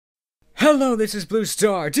Hello, this is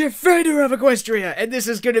BlueStar, defender of Equestria, and this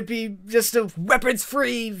is gonna be just a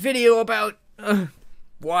weapons-free video about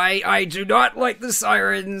why I do not like the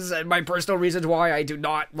Sirens, and my personal reasons why I do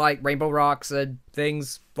not like Rainbow Rocks and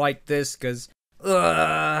things like this, because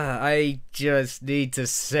I just need to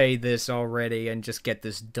say this already and just get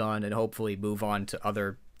this done and hopefully move on to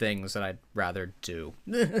other things that I'd rather do.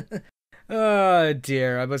 Oh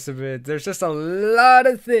dear, I must admit, there's just a lot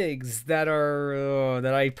of things that are,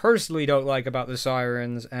 that I personally don't like about the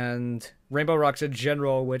Sirens and Rainbow Rocks in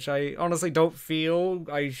general, which I honestly don't feel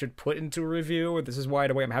I should put into a review, and this is why,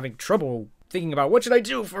 in a way, I'm having trouble thinking about what should I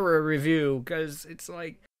do for a review, because it's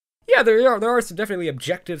like, yeah, there are some definitely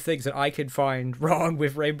objective things that I can find wrong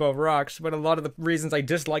with Rainbow Rocks, but a lot of the reasons I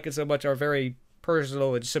dislike it so much are very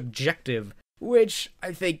personal and subjective, which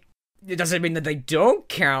I think it doesn't mean that they don't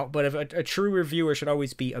count, but a true reviewer should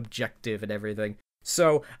always be objective and everything.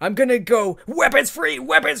 So I'm gonna go weapons free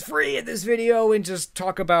in this video and just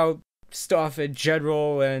talk about stuff in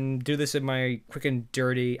general and do this in my quick and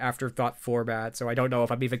dirty afterthought format. So I don't know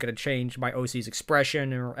if I'm even gonna change my OC's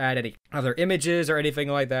expression or add any other images or anything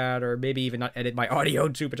like that, or maybe even not edit my audio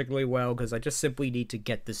too particularly well, because I just simply need to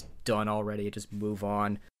get this done already and just move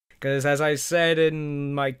on. Because as I said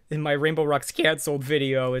in my Rainbow Rocks canceled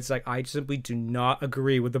video, it's like I simply do not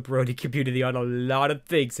agree with the Brony community on a lot of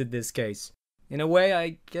things in this case. In a way,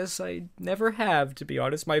 I guess I never have, to be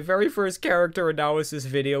honest. My very first character analysis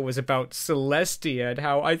video was about Celestia and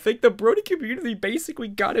how I think the Brony community basically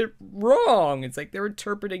got it wrong. It's like they're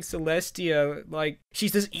interpreting Celestia like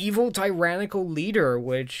she's this evil, tyrannical leader,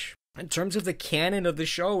 which, in terms of the canon of the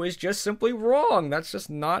show, is just simply wrong. That's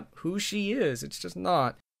just not who she is. It's just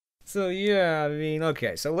not. So yeah, I mean,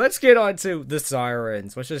 okay, so let's get on to the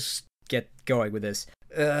Sirens. Let's just get going with this.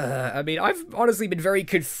 I mean, I've honestly been very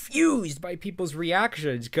confused by people's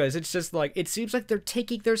reactions, because it's just like, it seems like they're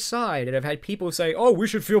taking their side, and I've had people say, oh, we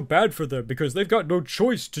should feel bad for them because they've got no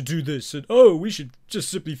choice to do this, and oh, we should just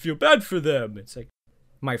simply feel bad for them. It's like,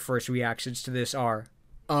 my first reactions to this are,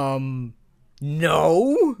 no?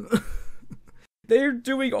 They're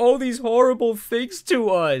doing all these horrible things to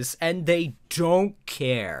us, and they don't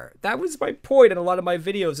care. That was my point in a lot of my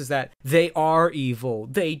videos, is that they are evil,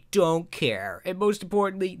 they don't care, and most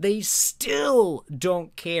importantly, they still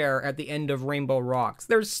don't care at the end of Rainbow Rocks.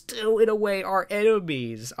 They're still, in a way, our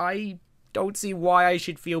enemies. I don't see why I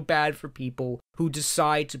should feel bad for people who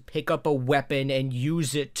decide to pick up a weapon and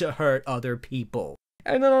use it to hurt other people.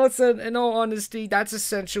 And then in all honesty, that's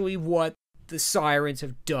essentially what the Sirens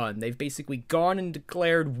have done. They've basically gone and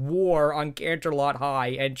declared war on Canterlot High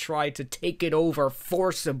and tried to take it over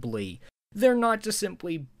forcibly. They're not just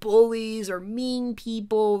simply bullies or mean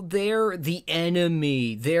people, they're the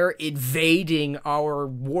enemy. They're invading our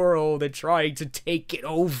world and trying to take it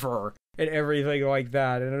over and everything like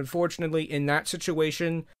that. And unfortunately, in that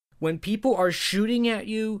situation, when people are shooting at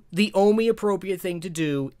you, the only appropriate thing to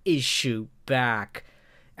do is shoot back.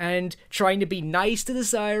 And trying to be nice to the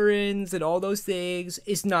Sirens and all those things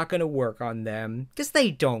is not going to work on them, because they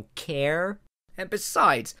don't care. And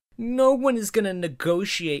besides, no one is going to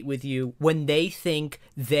negotiate with you when they think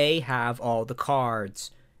they have all the cards.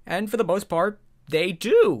 And for the most part, they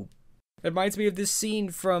do. It reminds me of this scene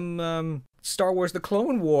from Star Wars The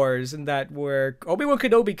Clone Wars, and that where Obi-Wan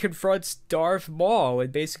Kenobi confronts Darth Maul,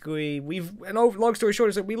 and basically long story short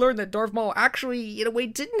is that we learned that Darth Maul actually, in a way,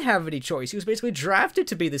 didn't have any choice. He was basically drafted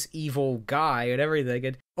to be this evil guy and everything,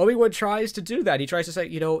 and Obi-Wan tries to do that. He tries to say,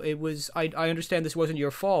 I understand this wasn't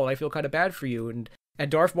your fault, I feel kind of bad for you, and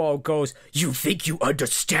Darth Maul goes, you think you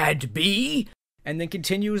understand me? And then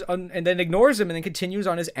and then ignores him, and then continues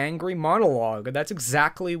on his angry monologue. And that's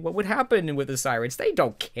exactly what would happen with the Sirens. They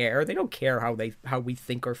don't care. They don't care how we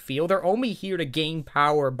think or feel. They're only here to gain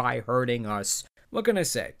power by hurting us. What can I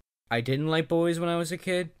say? I didn't like bullies when I was a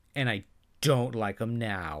kid, and I don't like them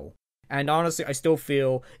now. And honestly, I still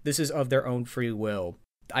feel this is of their own free will.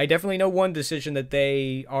 I definitely know one decision that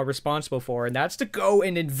they are responsible for, and that's to go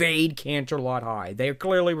and invade Canterlot High. They are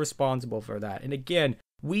clearly responsible for that. And again,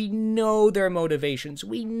 we know their motivations.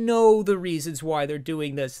 We know the reasons why they're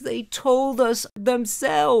doing this. They told us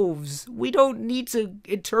themselves. We don't need to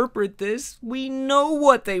interpret this. We know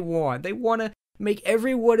what they want. They want to make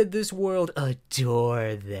everyone in this world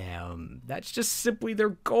adore them. That's just simply their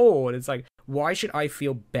goal. And it's like, why should I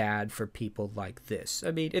feel bad for people like this?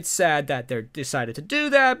 I mean, it's sad that they're decided to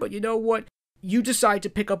do that, but you know what? You decide to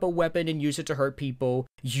pick up a weapon and use it to hurt people,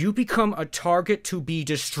 you become a target to be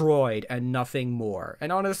destroyed and nothing more.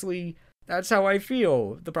 And honestly, that's how I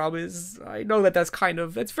feel. The problem is, I know that that's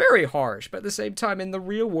very harsh, but at the same time, in the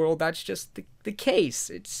real world, that's just the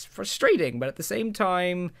case. It's frustrating, but at the same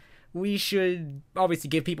time, we should obviously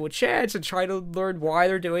give people a chance and try to learn why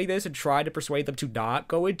they're doing this and try to persuade them to not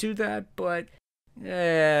go into that, but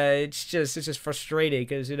it's just frustrating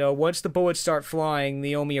because, you know, once the bullets start flying,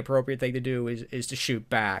 the only appropriate thing to do is to shoot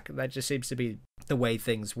back. That just seems to be the way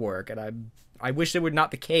things work, and I wish it were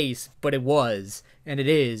not the case, but it was, and it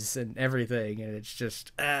is, and everything, and it's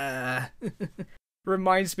just,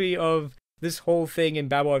 reminds me of this whole thing in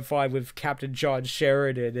Babylon 5 with Captain John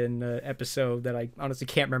Sheridan in an episode that I honestly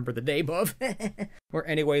can't remember the name of. Or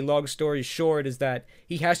anyway, long story short is that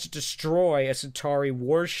he has to destroy a Centauri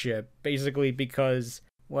warship, basically because,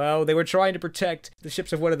 well, they were trying to protect the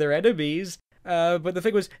ships of one of their enemies, but the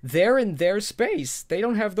thing was, they're in their space. They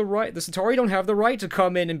don't have the right, the Centauri don't have the right to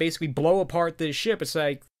come in and basically blow apart this ship. It's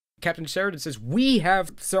like, Captain Sheridan says, we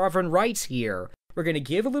have sovereign rights here. We're going to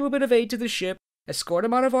give a little bit of aid to the ship, escort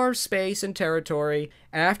them out of our space and territory.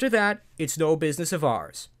 After that, it's no business of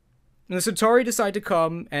ours. And the Centauri decide to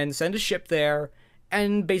come and send a ship there,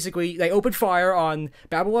 and basically they open fire on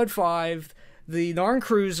Babylon 5, the Narn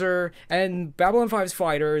cruiser, and Babylon 5's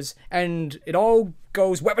fighters, and it all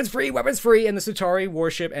goes weapons free, and the Centauri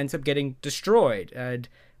warship ends up getting destroyed. And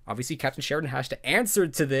obviously Captain Sheridan has to answer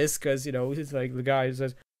to this, because, you know, it's like the guy who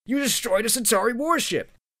says, you destroyed a Centauri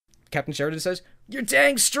warship. Captain Sheridan says, you're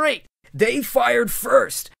dang straight. They fired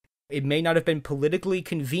first. It may not have been politically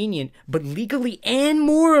convenient, but legally and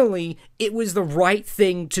morally, it was the right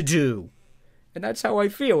thing to do. And that's how I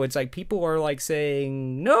feel. It's like people are like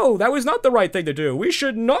saying, no, that was not the right thing to do. We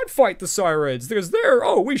should not fight the Sirens because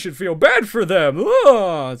we should feel bad for them.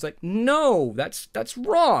 It's like, no, that's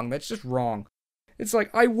wrong. That's just wrong. It's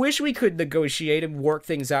like, I wish we could negotiate and work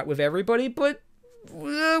things out with everybody, but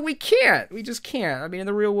we can't. We just can't. I mean, in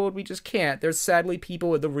the real world, we just can't. There's sadly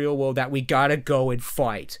people in the real world that we gotta go and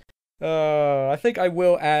fight. I think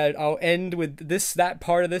I'll end with that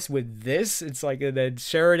part of this with this. It's like, and then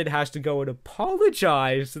Sheridan has to go and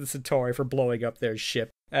apologize to the Centauri for blowing up their ship.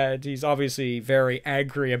 And he's obviously very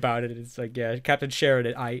angry about it. It's like, yeah, Captain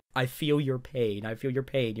Sheridan, I feel your pain. I feel your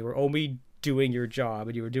pain. You were only doing your job,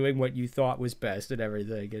 and you were doing what you thought was best and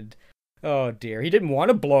everything. And oh dear, he didn't want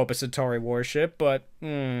to blow up a Centauri warship, but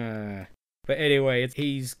anyway,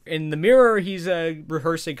 he's in the mirror, he's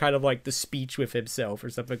rehearsing kind of like the speech with himself or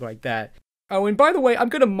something like that. Oh, and by the way, I'm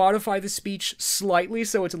going to modify the speech slightly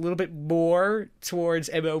so it's a little bit more towards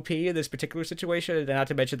MOP in this particular situation, and not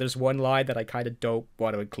to mention there's one line that I kind of don't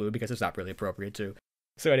want to include because it's not really appropriate to.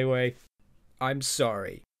 So anyway, I'm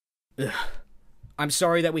sorry. Ugh. I'm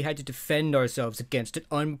sorry that we had to defend ourselves against an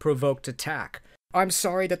unprovoked attack. I'm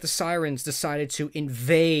sorry that the Sirens decided to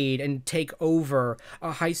invade and take over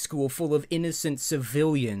a high school full of innocent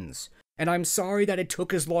civilians. And I'm sorry that it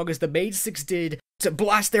took as long as the Main Six did to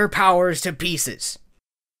blast their powers to pieces.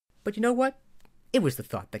 But you know what? It was the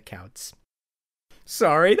thought that counts.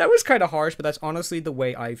 Sorry, that was kind of harsh, but that's honestly the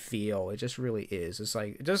way I feel. It just really is. It's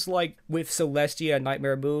like, just like with Celestia and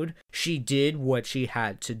Nightmare Moon, she did what she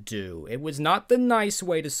had to do. It was not the nice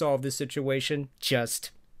way to solve this situation,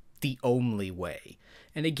 just the only way.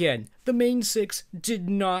 And again, the Main Six did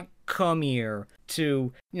not come here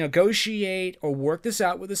to negotiate or work this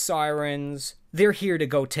out with the Sirens. They're here to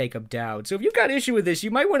go take them down. So if you've got issue with this,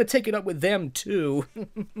 you might want to take it up with them too.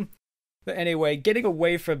 But anyway, getting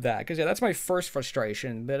away from that, because yeah, that's my first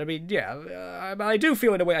frustration. But I mean, yeah, I do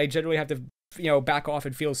feel in a way I generally have to, back off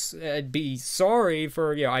and be sorry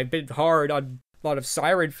for, I've been hard on a lot of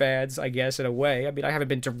Siren fans, I guess, in a way. I mean, I haven't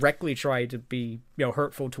been directly trying to be,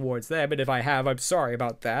 hurtful towards them, and if I have, I'm sorry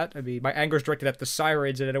about that. I mean, my anger is directed at the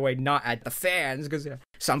Sirens and in a way not at the fans, because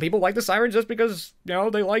some people like the Sirens just because, they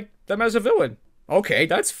like them as a villain. Okay,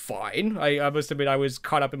 that's fine. I must admit I was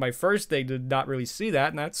caught up in my first thing to not really see that,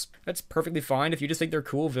 and that's perfectly fine. If you just think they're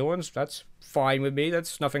cool villains, that's fine with me.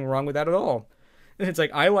 That's nothing wrong with that at all. And it's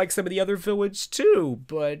like, I like some of the other villains too,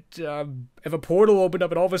 but if a portal opened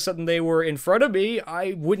up and all of a sudden they were in front of me,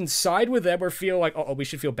 I wouldn't side with them or feel like, oh, we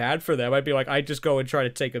should feel bad for them. I'd be like, I'd just go and try to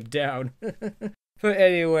take them down. But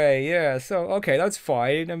anyway, yeah, so, okay, that's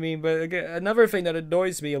fine. I mean, but again, another thing that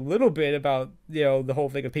annoys me a little bit about, the whole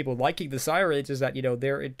thing of people liking the Sirens is that,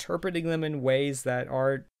 they're interpreting them in ways that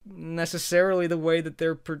aren't necessarily the way that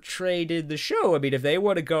they're portrayed in the show. I mean, if they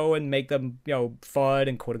want to go and make them, fun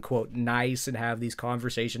and quote-unquote nice and have these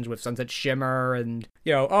conversations with Sunset Shimmer and,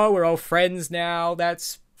 oh, we're all friends now,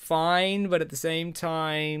 that's fine, but at the same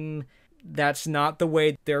time, that's not the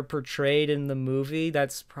way they're portrayed in the movie.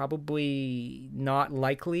 That's probably not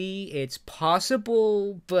likely. It's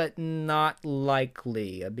possible, but not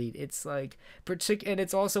likely. I mean, it's like, and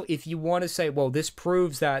it's also, if you want to say, well, this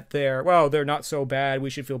proves that they're not so bad,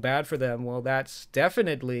 we should feel bad for them. Well, that's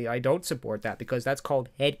definitely, I don't support that because that's called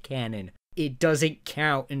headcanon. it doesn't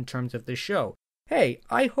count in terms of the show. Hey,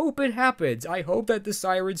 I hope it happens. I hope that the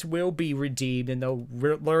Sirens will be redeemed and they'll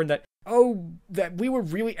learn that, oh, that we were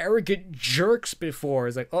really arrogant jerks before.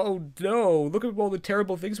 It's like, oh no, look at all the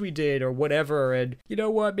terrible things we did or whatever. And you know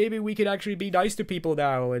what? Maybe we could actually be nice to people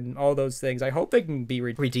now and all those things. I hope they can be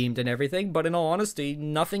redeemed and everything. But in all honesty,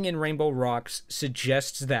 nothing in Rainbow Rocks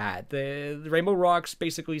suggests that. The Rainbow Rocks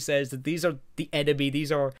basically says that these are the enemy.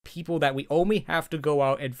 These are people that we only have to go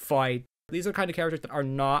out and fight. These are the kind of characters that are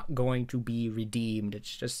not going to be redeemed.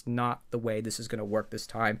 It's just not the way this is going to work this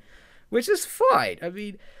time, which is fine. I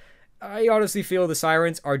mean, I honestly feel the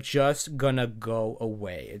Sirens are just gonna go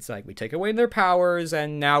away. It's like we take away their powers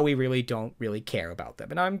and now we really don't really care about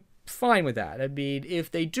them. And I'm fine with that. I mean, if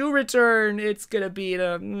they do return, it's gonna be in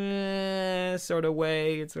a sort of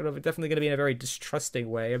way. It's sort of definitely gonna be in a very distrusting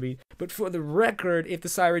way. I mean, but for the record, if the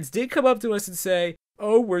Sirens did come up to us and say,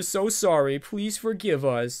 oh, we're so sorry, please forgive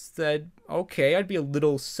us, then okay, I'd be a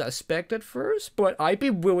little suspect at first, but I'd be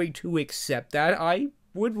willing to accept that. I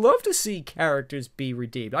would love to see characters be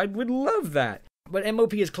redeemed. I would love that. But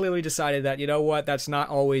MOP has clearly decided that, you know what, that's not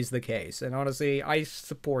always the case. And honestly, I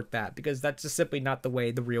support that because that's just simply not the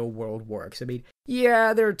way the real world works. I mean,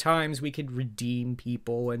 yeah, there are times we could redeem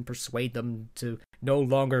people and persuade them to no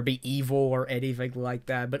longer be evil or anything like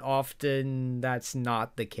that, but often that's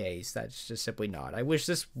not the case. That's just simply not. I wish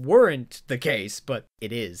this weren't the case, but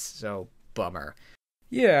it is, so bummer.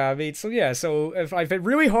 Yeah, I mean, so if I've been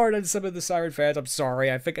really hard on some of the Siren fans, I'm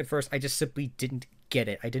sorry. I think at first I just simply didn't get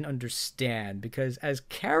it. I didn't understand, because as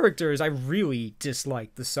characters, I really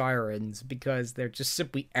dislike the Sirens, because they're just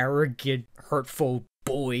simply arrogant, hurtful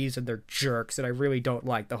bullies, and they're jerks, and I really don't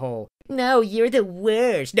like the whole, no, you're the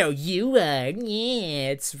worst, no, you are, yeah.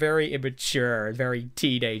 It's very immature, very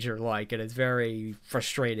teenager-like, and it's very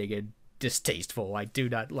frustrating and distasteful. I do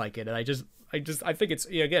not like it, and I think it's,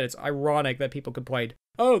 again, it's ironic that people complain,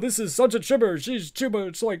 oh, this is such a chipper, she's too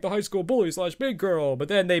much like the high school bully / big girl, but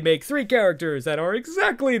then they make 3 characters that are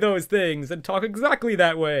exactly those things and talk exactly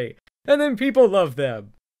that way, and then people love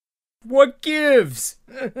them. What gives?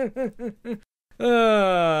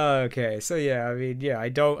 Okay, so yeah,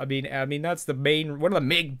 I mean, that's the main, one of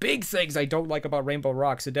the big things I don't like about Rainbow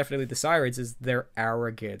Rocks, and definitely the Sirens, is their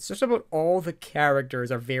arrogance. Just about all the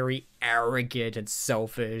characters are very arrogant and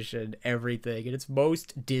selfish and everything, and it's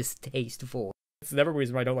most distasteful. It's another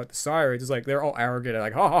reason why I don't like the Sirens. It's like, they're all arrogant and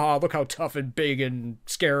like, ha ha ha, look how tough and big and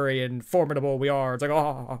scary and formidable we are. It's like,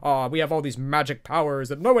 ha ha ha, we have all these magic powers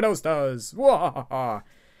that no one else does. Wah ha ha.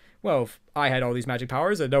 Well, if I had all these magic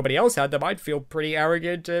powers and nobody else had them, I'd feel pretty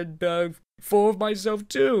arrogant and full of myself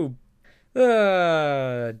too.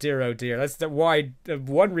 Dear oh dear. That's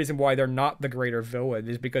one reason why they're not the greater villain,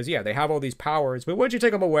 is because, yeah, they have all these powers, but once you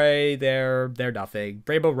take them away, they're nothing.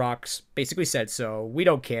 Rainbow Rocks basically said so. We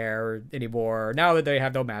don't care anymore. Now that they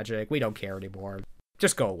have no magic, we don't care anymore.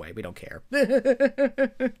 Just go away. We don't care.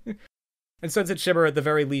 And Sunset Shimmer at the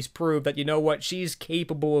very least proved that, you know what, she's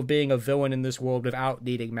capable of being a villain in this world without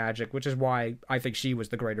needing magic, which is why I think she was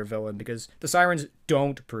the greater villain, because the Sirens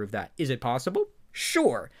don't prove that. Is it possible?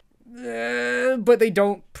 Sure. But they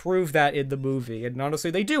don't prove that in the movie, and honestly,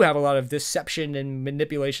 they do have a lot of deception and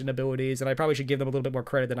manipulation abilities, and I probably should give them a little bit more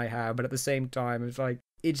credit than I have, but at the same time, it's like,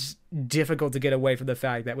 it's difficult to get away from the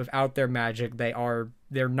fact that without their magic,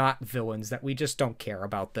 they're not villains, that we just don't care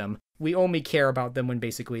about them. We only care about them when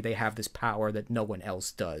basically they have this power that no one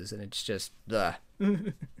else does, and it's just, ugh.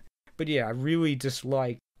 But yeah, I really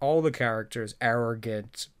dislike all the characters'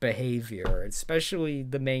 arrogant behavior, especially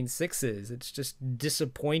the main 6s. It's just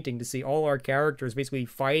disappointing to see all our characters basically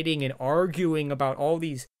fighting and arguing about all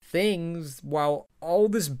these things while all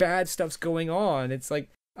this bad stuff's going on. It's like,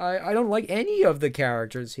 I don't like any of the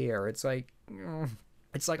characters here. It's like,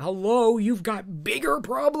 hello, you've got bigger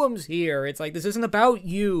problems here. It's like, this isn't about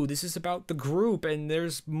you. This is about the group, and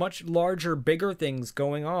there's much larger, bigger things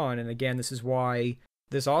going on. And again, this is why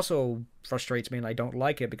this also frustrates me and I don't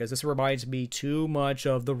like it, because this reminds me too much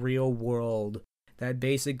of the real world. That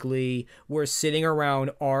basically we're sitting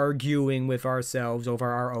around arguing with ourselves over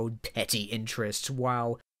our own petty interests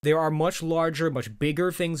while there are much larger, much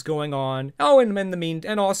bigger things going on. Oh,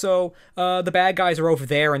 and also, the bad guys are over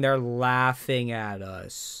there and they're laughing at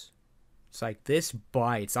us. It's like, this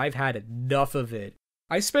bites. I've had enough of it.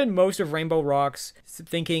 I spend most of Rainbow Rocks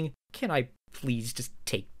thinking, can I please just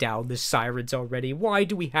take down the Sirens already? Why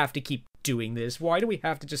do we have to keep doing this? Why do we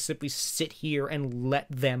have to just simply sit here and let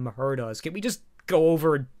them hurt us? Can we just go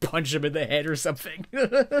over and punch them in the head or something?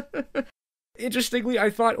 interestingly, I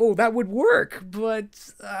thought, oh, that would work,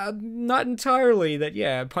 but not entirely. That,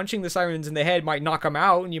 yeah, punching the sirens in the head might knock them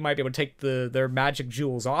out, and you might be able to take their magic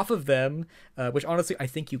jewels off of them, which honestly I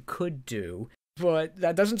think you could do. But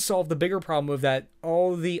that doesn't solve the bigger problem of that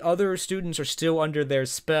all the other students are still under their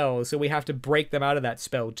spell, so we have to break them out of that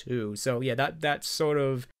spell too. So yeah, that sort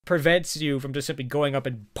of prevents you from just simply going up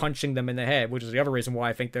and punching them in the head, which is the other reason why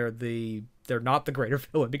I think they're not the greater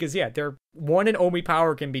villain, because yeah, their one and only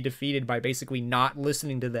power can be defeated by basically not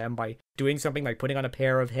listening to them, by doing something like putting on a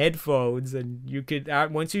pair of headphones, and you could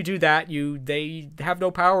once you do that, they have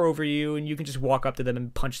no power over you, and you can just walk up to them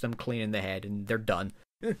and punch them clean in the head, and they're done.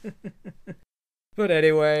 But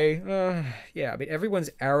anyway, yeah, I mean, everyone's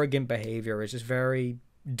arrogant behavior is just very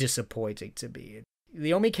disappointing to me.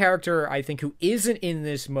 The only character, I think, who isn't in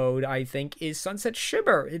this mode, I think, is Sunset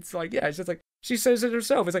Shimmer. It's like, yeah, it's just like, she says it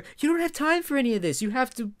herself. It's like, you don't have time for any of this. You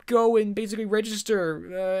have to go and basically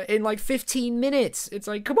register in like 15 minutes. It's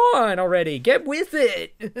like, come on already, get with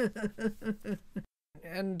it.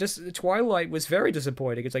 And just Twilight was very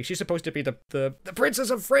disappointing. It's like, she's supposed to be the princess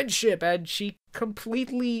of friendship, and she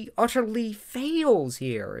completely, utterly fails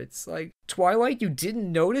here. It's like, Twilight, you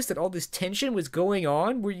didn't notice that all this tension was going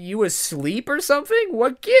on? Were you asleep or something?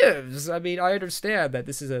 What gives? I mean, I understand that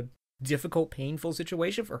this is a difficult, painful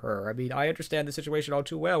situation for her. I mean, I understand the situation all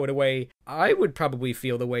too well. In a way, I would probably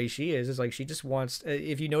feel the way she is. It's like, she just wants,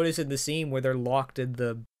 if you notice in the scene where they're locked in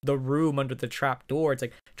the room under the trap door, it's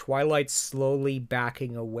like Twilight's slowly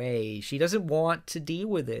backing away. She doesn't want to deal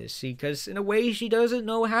with this, because in a way she doesn't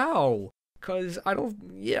know how. Because I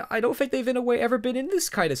don't think they've in a way ever been in this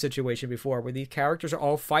kind of situation before, where these characters are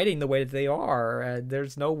all fighting the way that they are, and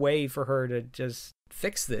there's no way for her to just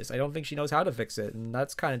fix this. I don't think she knows how to fix it, and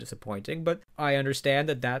that's kind of disappointing. But I understand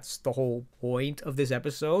that that's the whole point of this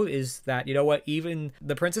episode, is that, you know what, even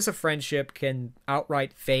the Princess of Friendship can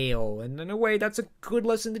outright fail, and in a way that's a good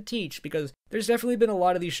lesson to teach, because there's definitely been a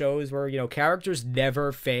lot of these shows where, you know, characters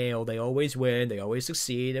never fail, they always win, they always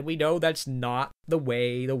succeed, and we know that's not the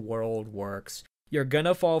way the world works. You're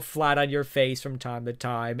gonna fall flat on your face from time to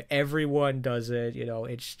time. Everyone does it, you know,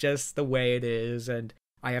 it's just the way it is. And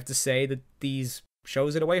I have to say that these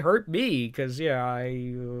shows in a way hurt me, because yeah,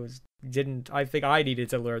 I think I needed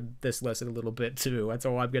to learn this lesson a little bit too. That's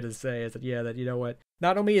all I'm gonna say, is that, yeah, that, you know what,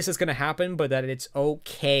 not only is this gonna happen, but that it's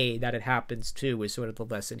okay that it happens too, is sort of the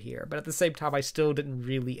lesson here. But at the same time, I still didn't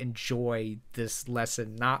really enjoy this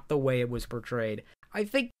lesson, not the way it was portrayed. I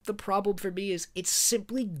think the problem for me is it's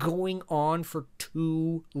simply going on for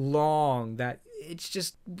too long. That it's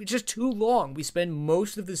just too long. We spend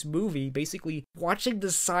most of this movie basically watching the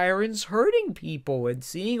sirens hurting people and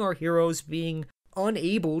seeing our heroes being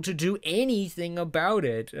unable to do anything about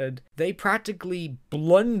it. And they practically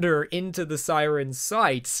blunder into the sirens'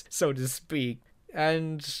 sights, so to speak.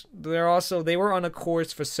 And they were on a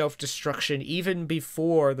course for self-destruction even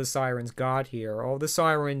before the sirens got here. All the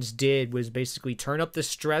sirens did was basically turn up the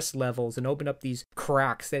stress levels and open up these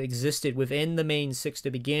cracks that existed within the main six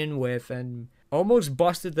to begin with, and almost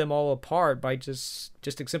busted them all apart by just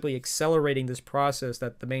simply accelerating this process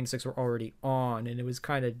that the main six were already on. And it was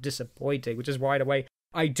kind of disappointing, which is why, in a way,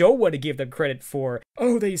 I don't want to give them credit for,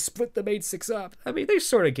 oh, they split the main six up. I mean, they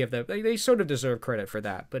sort of deserve credit for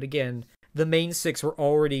that. But again, the main six were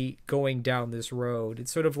already going down this road.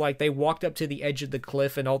 It's sort of like they walked up to the edge of the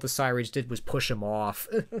cliff and all the sirens did was push them off.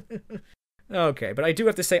 Okay, but I do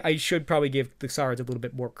have to say I should probably give the sirens a little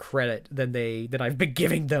bit more credit than I've been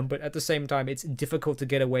giving them, but at the same time, it's difficult to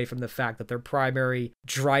get away from the fact that their primary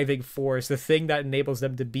driving force, the thing that enables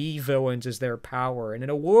them to be villains, is their power. And in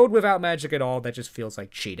a world without magic at all, that just feels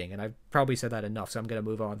like cheating, and I've probably said that enough, so I'm going to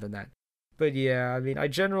move on from that. But yeah, I mean, I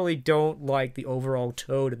generally don't like the overall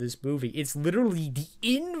tone of this movie. It's literally the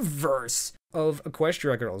inverse of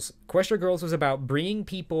Equestria Girls. Equestria Girls was about bringing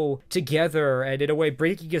people together and, in a way,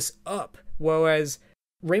 breaking us up. Whereas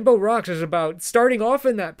Rainbow Rocks is about starting off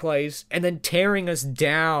in that place and then tearing us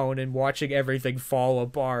down and watching everything fall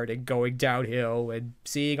apart and going downhill and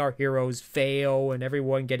seeing our heroes fail and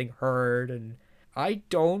everyone getting hurt. And I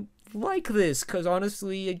don't like this, because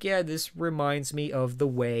honestly, again, this reminds me of the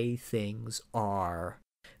way things are.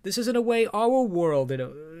 This is, in a way, our world,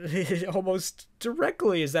 almost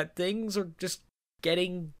directly, is that things are just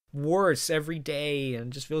getting worse every day, and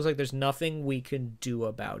it just feels like there's nothing we can do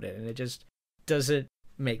about it, and it just doesn't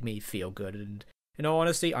make me feel good. And in all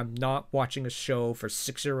honesty, I'm not watching a show for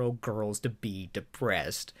 6-year-old girls to be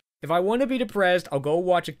depressed. If I want to be depressed, I'll go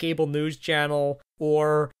watch a cable news channel,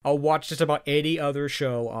 or I'll watch just about any other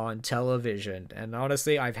show on television. And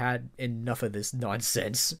honestly, I've had enough of this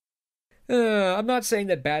nonsense. I'm not saying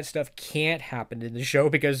that bad stuff can't happen in the show,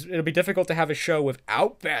 because it'll be difficult to have a show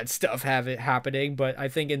without bad stuff happening, but I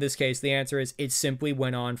think in this case the answer is it simply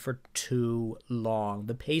went on for too long.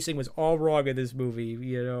 The pacing was all wrong in this movie,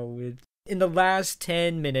 in the last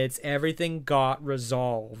 10 minutes, everything got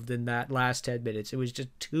resolved in that last 10 minutes. It was just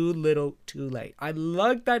too little, too late. I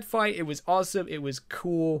loved that fight. It was awesome. It was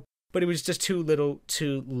cool. But it was just too little,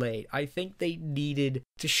 too late. I think they needed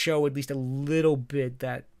to show at least a little bit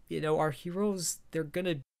that, our heroes, they're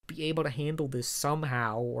gonna be able to handle this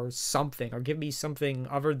somehow or something, or give me something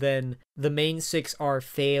other than the main six are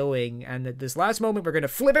failing, and at this last moment we're gonna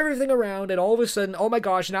flip everything around, and all of a sudden, oh my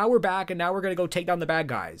gosh, now we're back, and now we're gonna go take down the bad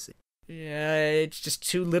guys. Yeah, it's just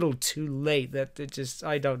too little, too late.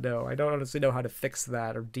 I don't know. I don't honestly know how to fix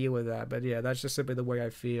that or deal with that, but yeah, that's just simply the way I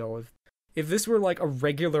feel. If this were like a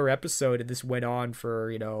regular episode and this went on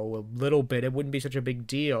for, a little bit, it wouldn't be such a big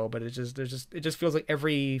deal, but it just feels like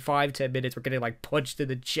every 5-10 minutes we're getting like punched in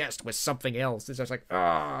the chest with something else. It's just like,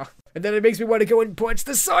 ah. And then it makes me want to go and punch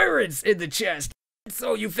the Sirens in the chest.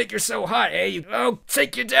 So you think you're so hot, eh? I'll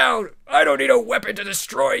take you down. I don't need a weapon to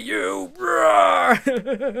destroy you.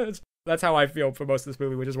 That's how I feel for most of this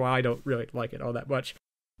movie, which is why I don't really like it all that much.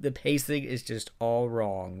 The pacing is just all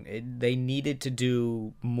wrong. They needed to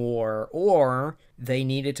do more, or they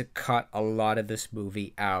needed to cut a lot of this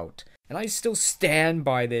movie out. And I still stand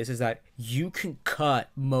by this, is that you can cut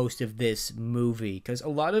most of this movie, because a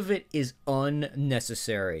lot of it is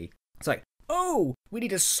unnecessary. It's like, oh, we need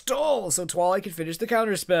to stall so Twilight can finish the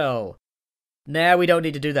counterspell. Nah, we don't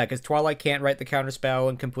need to do that, because Twilight can't write the counterspell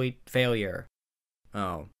in complete failure.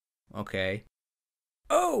 Oh, okay.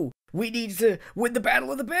 Oh, we need to win the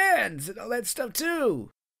Battle of the Bands and all that stuff too.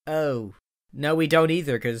 Oh, no, we don't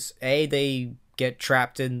either, because A, they get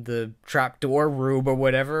trapped in the trapdoor room or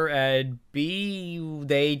whatever, and B,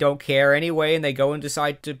 they don't care anyway, and they go and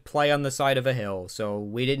decide to play on the side of a hill, so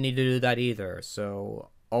we didn't need to do that either. So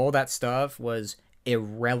all that stuff was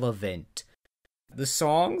irrelevant. The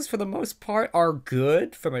songs, for the most part, are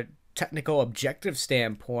good from a technical objective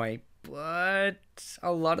standpoint, but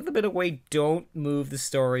a lot of them in a way don't move the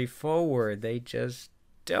story forward. They just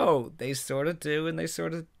don't. They sort of do and they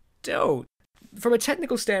sort of don't. From a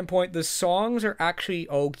technical standpoint, the songs are actually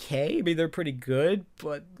okay. I mean, they're pretty good,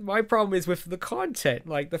 but my problem is with the content.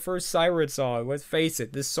 Like the first Siren song, let's face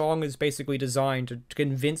it, this song is basically designed to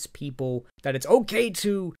convince people that it's okay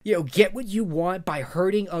to, get what you want by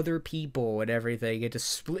hurting other people and everything, and to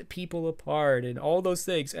split people apart and all those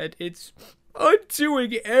things. And it's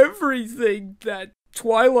undoing everything that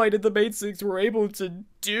Twilight and the main six were able to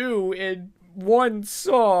do in one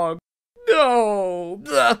song. No!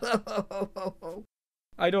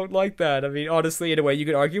 I don't like that. I mean, honestly, in a way, you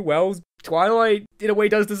could argue, well, Twilight, in a way,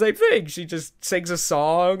 does the same thing. She just sings a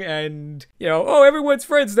song and, oh, everyone's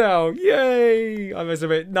friends now. Yay! I must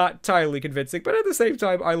admit, not entirely convincing, but at the same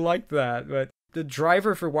time, I like that. But the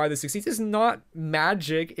driver for why this succeeds is not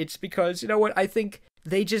magic. It's because, I think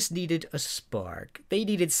they just needed a spark. They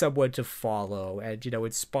needed someone to follow and,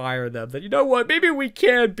 inspire them that, maybe we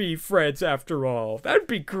can be friends after all. That'd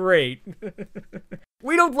be great.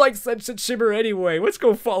 We don't like Sunset and Shimmer anyway. Let's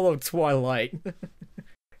go follow Twilight.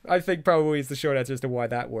 I think probably is the short answer as to why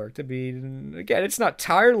that worked. I mean, again, it's not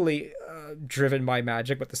entirely driven by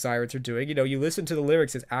magic what the Sirens are doing. You listen to the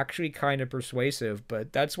lyrics, it's actually kind of persuasive,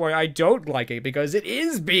 but that's why I don't like it, because it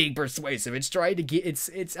is being persuasive. It's trying to get,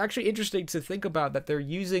 it's actually interesting to think about that they're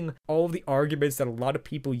using all of the arguments that a lot of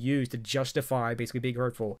people use to justify basically being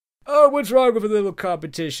hurtful. Oh, what's wrong with a little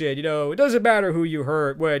competition? It doesn't matter who you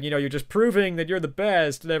hurt when, you're just proving that you're the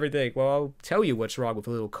best and everything. Well, I'll tell you what's wrong with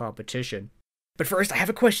a little competition. But first, I have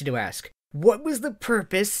a question to ask. What was the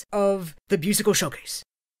purpose of the musical showcase?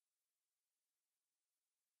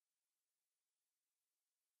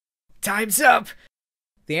 Time's up!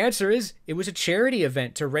 The answer is, it was a charity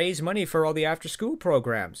event to raise money for all the after-school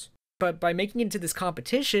programs. But by making it into this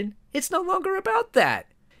competition, it's no longer about that.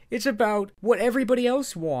 It's about what everybody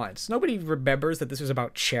else wants. Nobody remembers that this was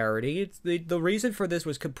about charity. The reason for this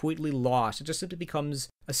was completely lost. It just simply becomes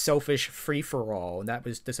a selfish free-for-all, and that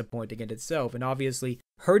was disappointing in itself. And obviously,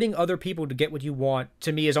 hurting other people to get what you want,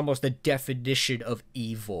 to me, is almost the definition of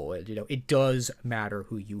evil. And, it does matter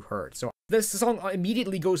who you hurt. So this song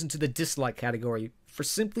immediately goes into the dislike category for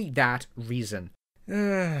simply that reason.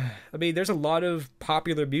 I mean, there's a lot of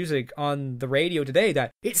popular music on the radio today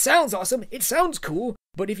that it sounds awesome, it sounds cool,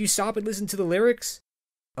 but if you stop and listen to the lyrics,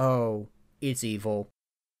 oh, it's evil.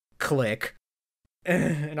 Click.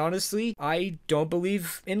 And honestly, I don't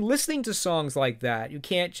believe in listening to songs like that. You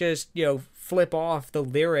can't just, flip off the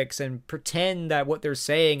lyrics and pretend that what they're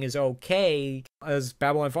saying is okay. As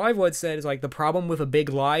Babylon 5 once said, is like the problem with a big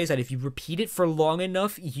lie is that if you repeat it for long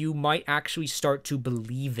enough, you might actually start to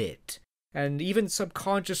believe it. And even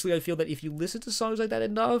subconsciously, I feel that if you listen to songs like that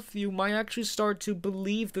enough, you might actually start to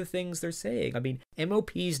believe the things they're saying. I mean,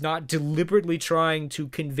 MOP's not deliberately trying to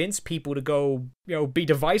convince people to go, be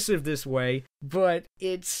divisive this way, but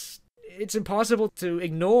it's impossible to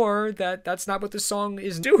ignore that that's not what the song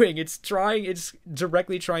is doing. It's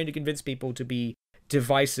directly trying to convince people to be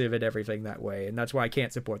divisive and everything that way, and that's why I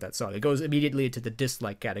can't support that song. It goes immediately into the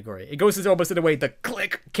dislike category. It goes almost in a way the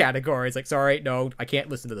click category. It's like, sorry, no, I can't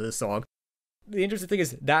listen to this song. The interesting thing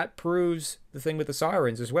is that proves the thing with the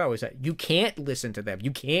Sirens as well, is that you can't listen to them.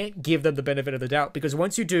 You can't give them the benefit of the doubt, because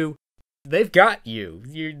once you do, they've got you.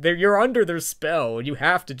 You're under their spell, and you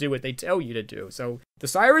have to do what they tell you to do. So the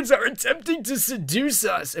Sirens are attempting to seduce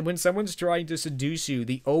us, and when someone's trying to seduce you,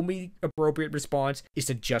 the only appropriate response is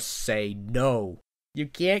to just say no. You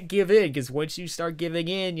can't give in, because once you start giving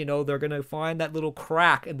in, they're going to find that little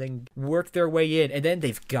crack and then work their way in, and then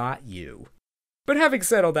they've got you. But having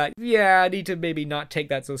said all that, yeah, I need to maybe not take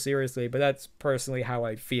that so seriously, but that's personally how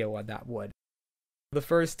I feel on that one. The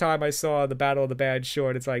first time I saw the Battle of the Band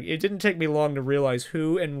short, it's like, it didn't take me long to realize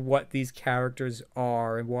who and what these characters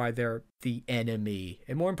are and why they're the enemy.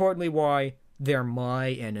 And more importantly, why they're my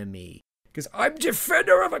enemy. Because I'm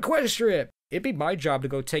Defender of Equestria! It'd be my job to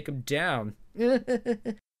go take them down.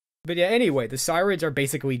 But yeah, anyway, the Sirens are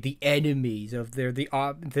basically the enemies of they're the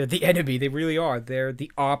enemy. They really are. They're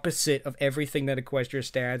the opposite of everything that Equestria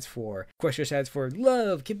stands for. Equestria stands for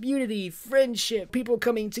love, community, friendship, people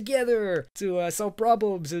coming together to solve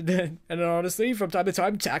problems, and honestly, from time to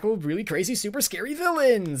time, tackle really crazy, super scary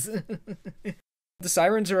villains. The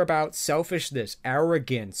Sirens are about selfishness,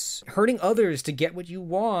 arrogance, hurting others to get what you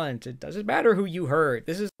want. It doesn't matter who you hurt.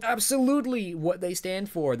 This is absolutely what they stand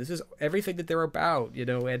for. This is everything that they're about,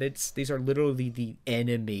 and these are literally the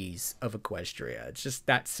enemies of Equestria. It's just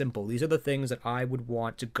that simple. These are the things that I would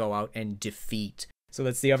want to go out and defeat. So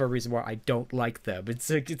that's the other reason why I don't like them.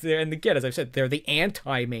 And again, as I've said, they're the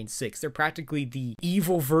anti-main six. They're practically the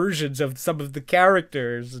evil versions of some of the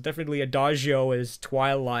characters. Definitely Adagio as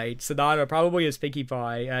Twilight, Sonata probably as Pinkie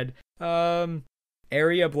Pie, and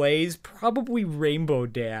Area Blaze probably Rainbow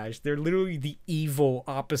Dash. They're literally the evil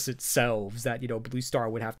opposite selves that BlueStar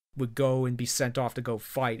would go and be sent off to go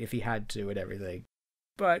fight if he had to and everything.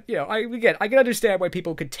 But, I can understand why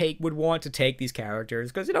people would want to take these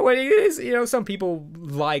characters, because, what it is, some people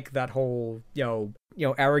like that whole,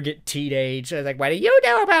 arrogant teenage, like, what do you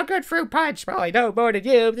know about Good Fruit Punch? Well, I know more than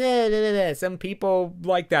you. Some people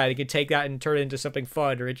like that. You can take that and turn it into something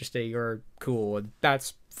fun or interesting or cool, and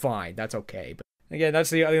that's fine. That's okay. But again,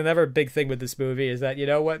 that's another big thing with this movie is that,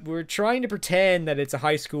 we're trying to pretend that it's a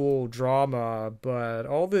high school drama, but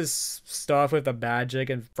all this stuff with the magic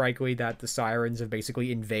and frankly that the Sirens are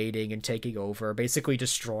basically invading and taking over basically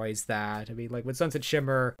destroys that. I mean, like when Sunset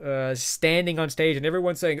Shimmer standing on stage and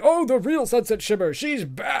everyone's saying, "Oh, the real Sunset Shimmer, she's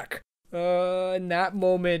back!" In that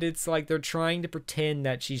moment, it's like they're trying to pretend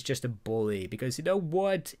that she's just a bully, because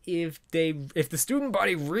what? If the student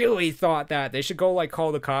body really thought that, they should go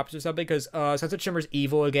call the cops or something, because Sunset Shimmer's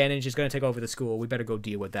evil again and she's gonna take over the school. We better go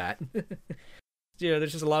deal with that.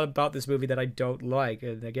 There's just a lot about this movie that I don't like,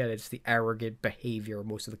 and again, it's the arrogant behavior of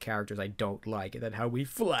most of the characters I don't like, and then how we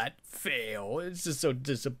flat fail. It's just so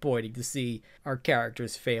disappointing to see our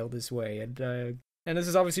characters fail this way, and this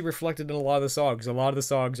is obviously reflected in a lot of the songs. A lot of the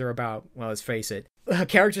songs are about, well, let's face it,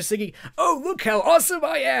 characters singing, "Oh, look how awesome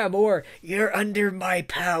I am," or "You're under my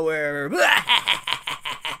power."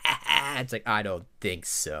 It's like, I don't think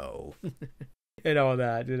so. And all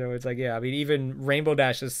that, it's like, yeah, I mean, even Rainbow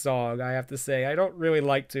Dash's song, I have to say, I don't really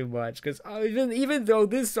like too much, because even though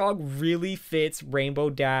this song really fits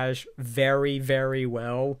Rainbow Dash very, very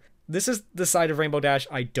well, this is the side of Rainbow Dash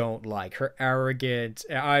I don't like. Her arrogant,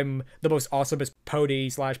 I'm the most awesomest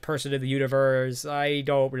pony/person in the universe. I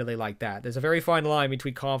don't really like that. There's a very fine line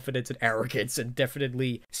between confidence and arrogance, and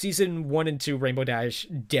definitely season 1 and 2 Rainbow Dash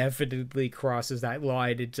definitely crosses that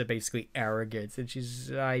line into basically arrogance,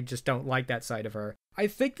 and I just don't like that side of her. I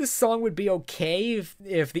think this song would be okay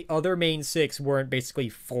if the other main six weren't basically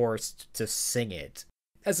forced to sing it.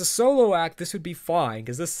 As a solo act, this would be fine,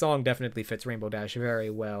 because this song definitely fits Rainbow Dash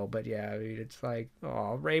very well, but yeah, I mean, it's like,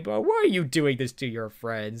 oh, Rainbow, why are you doing this to your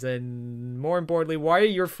friends? And more importantly, why are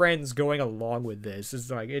your friends going along with this? It's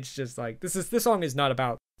just like, this song is not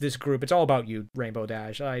about this group, it's all about you, Rainbow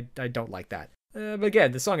Dash. I don't like that. But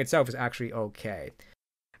again, the song itself is actually okay.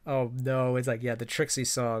 Oh no, it's like, yeah, the Trixie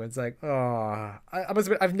song. It's like, oh,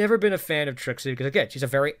 I've never been a fan of Trixie because again, she's a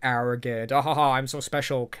very arrogant, oh, ha, ha, I'm so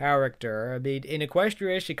special character. I mean, in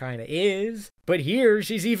Equestria, she kind of is, but here,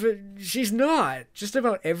 she's not. Just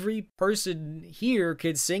about every person here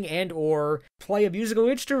can sing and or play a musical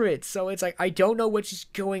instrument. So it's like, I don't know what she's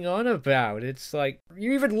going on about. It's like,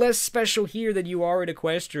 you're even less special here than you are in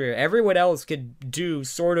Equestria. Everyone else can do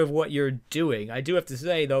sort of what you're doing. I do have to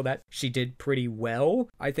say, though, that she did pretty well.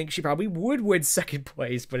 I think she probably would win second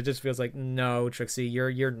place, but it just feels like, no, Trixie,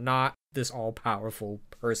 you're not this all-powerful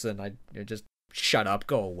person. Just shut up,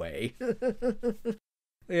 go away.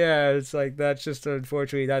 Yeah, it's like, that's just,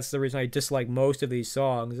 unfortunately, that's the reason I dislike most of these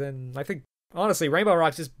songs, and I think, honestly, Rainbow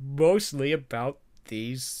Rocks is mostly about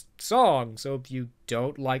these songs, so if you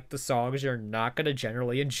don't like the songs, you're not gonna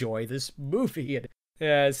generally enjoy this movie. And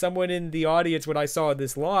yeah, someone in the audience when I saw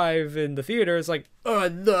this live in the theater is like,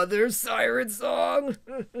 another Siren song?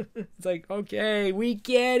 It's like, okay, we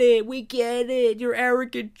get it, you're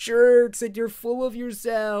arrogant jerks and you're full of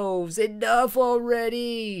yourselves, enough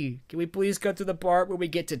already! Can we please cut to the part where we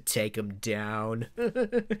get to take them down?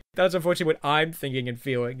 That's unfortunately what I'm thinking and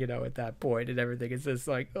feeling, at that point and everything. It's just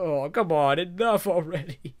like, oh, come on, enough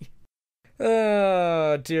already.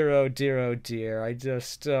 Oh dear, oh dear, oh dear.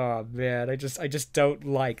 Oh man, I just don't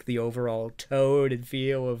like the overall tone and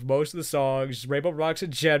feel of most of the songs, Rainbow Rocks in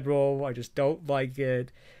general. I just don't like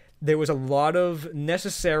it. There was a lot of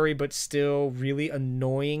necessary but still really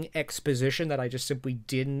annoying exposition that I just simply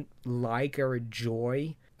didn't like or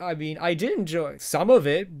enjoy. I mean, I did enjoy some of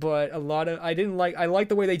it, but a lot of I like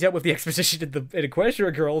the way they dealt with the exposition in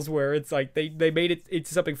Equestria Girls, where it's like they made it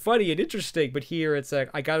into something funny and interesting, but here it's like,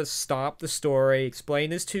 I gotta stop the story, explain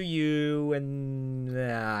this to you, and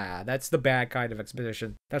that's the bad kind of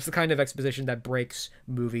exposition. That's the kind of exposition that breaks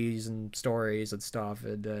movies and stories and stuff,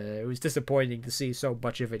 and it was disappointing to see so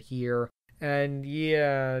much of it here. And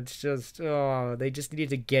yeah, it's just, they just needed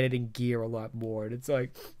to get it in gear a lot more, and it's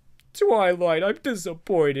like, Twilight, I'm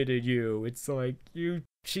disappointed in you. It's like,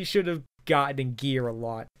 she should have gotten in gear a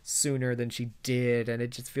lot sooner than she did, and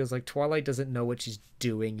it just feels like Twilight doesn't know what she's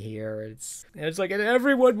doing here. It's like, and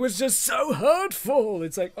everyone was just so hurtful.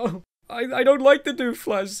 It's like, oh, I don't like the new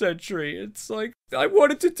Flash Sentry. It's like, I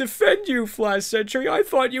wanted to defend you, Flash Sentry. I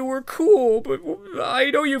thought you were cool, but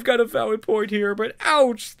I know you've got a valid point here, but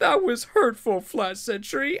ouch, that was hurtful, Flash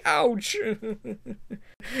Sentry. Ouch.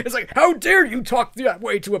 It's like, how dare you talk that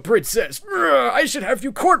way to a princess? I should have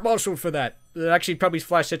you court-martialed for that. Actually, probably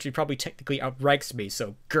Flash Sentry probably technically outranks me,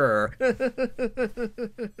 so grr.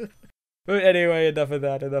 But anyway, enough of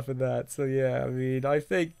that. So yeah, I mean, I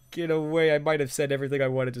think in a way I might have said everything I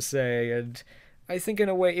wanted to say, and I think in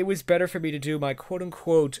a way it was better for me to do my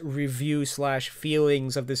quote-unquote review /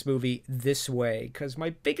 feelings of this movie this way, because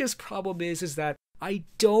my biggest problem is that I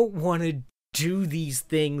don't want to do these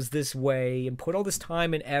things this way and put all this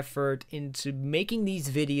time and effort into making these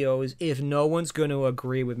videos if no one's going to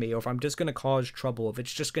agree with me, or if I'm just going to cause trouble, if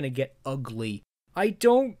it's just going to get ugly. I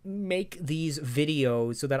don't make these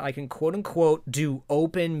videos so that I can quote-unquote do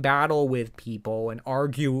open battle with people and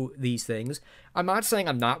argue these things. I'm not saying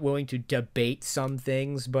I'm not willing to debate some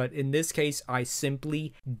things, but in this case, I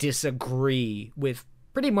simply disagree with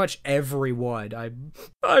pretty much everyone. I'm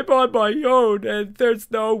on my own, and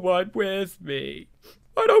there's no one with me.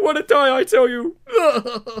 I don't want to die, I tell you.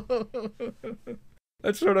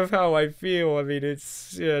 That's sort of how I feel. I mean, it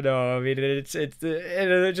just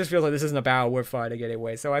feels like this isn't a battle we're fighting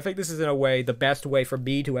anyway. So I think this is, in a way, the best way for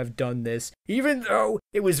me to have done this. Even though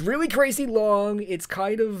it was really crazy long, it's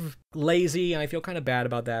kind of lazy, and I feel kind of bad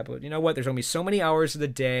about that. But you know what? There's only so many hours of the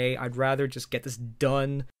day. I'd rather just get this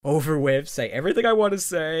done, over with, say everything I want to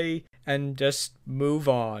say, and just move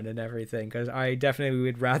on and everything. Because I definitely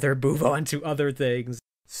would rather move on to other things.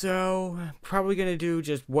 So, probably gonna do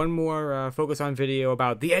just one more focus on video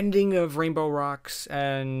about the ending of Rainbow Rocks,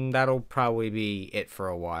 and that'll probably be it for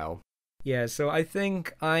a while. Yeah, so I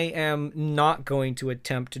think I am not going to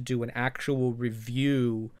attempt to do an actual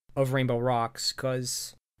review of Rainbow Rocks,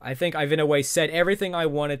 because I think I've in a way said everything I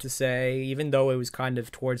wanted to say, even though it was kind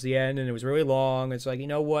of towards the end and it was really long. It's like, you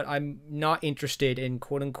know what, I'm not interested in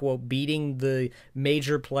quote-unquote beating the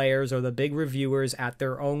major players or the big reviewers at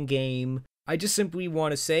their own game. I just simply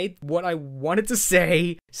want to say what I wanted to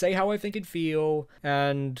say how I think and feel,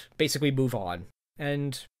 and basically move on.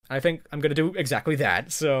 And I think I'm going to do exactly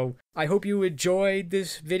that. So I hope you enjoyed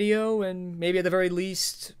this video and maybe at the very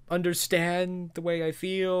least understand the way I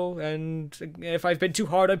feel. And if I've been too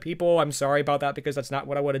hard on people, I'm sorry about that, because that's not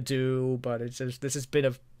what I want to do. But it's just, this has been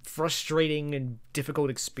a frustrating and difficult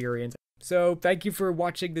experience. So thank you for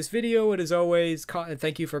watching this video. And as always,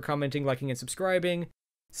 thank you for commenting, liking, and subscribing.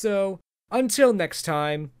 So, until next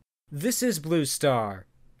time, this is Blue Star.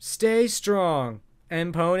 Stay strong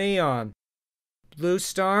and pony on. Blue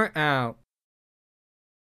Star out.